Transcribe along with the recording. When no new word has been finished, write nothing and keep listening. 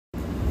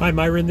Hi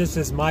Myron, this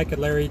is Mike at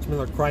Larry H.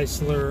 Miller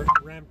Chrysler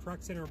Ram Truck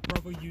Center in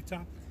Provo,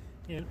 Utah.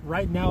 And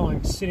right now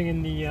I'm sitting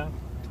in the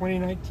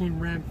 2019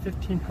 Ram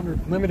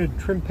 1500 Limited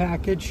Trim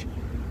Package.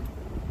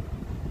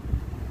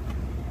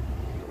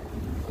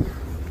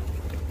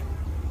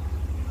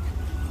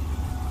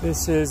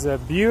 This is a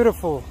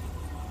beautiful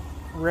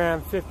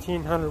Ram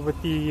 1500 with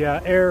the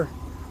air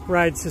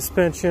ride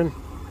suspension.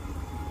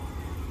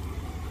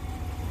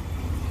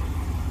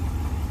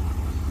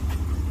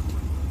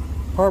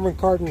 Harman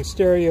Kardon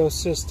stereo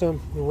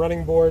system,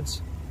 running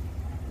boards,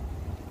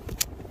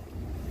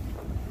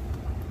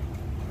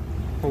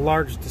 a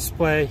large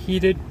display,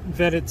 heated,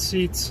 vented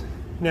seats,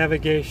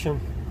 navigation.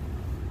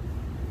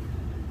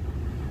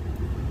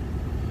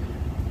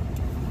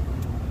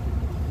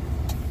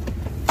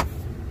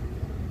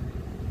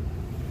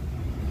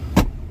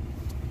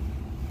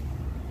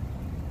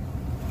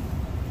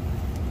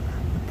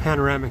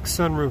 Panoramic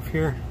sunroof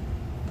here.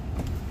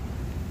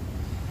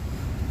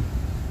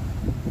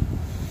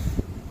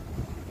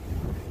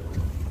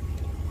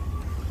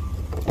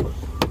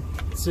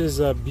 This is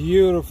a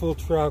beautiful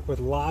truck with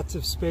lots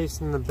of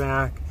space in the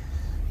back.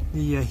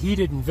 The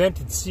heated and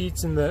vented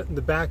seats in the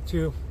back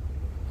too.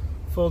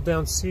 Fold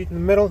down seat in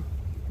the middle.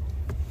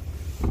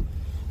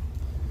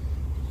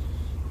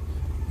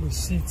 The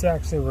seats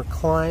actually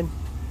recline.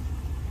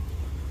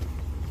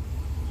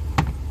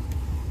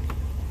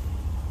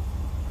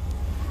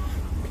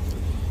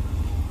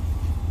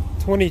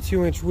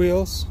 "22"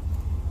 wheels.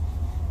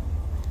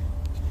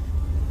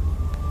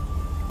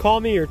 Call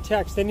me or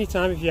text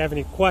anytime if you have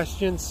any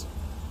questions.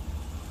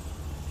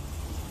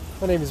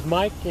 My name is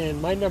Mike, and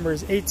my number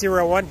is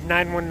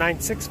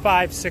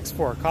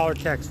 801-919-6564. Call or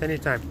text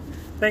anytime.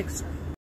 Thanks.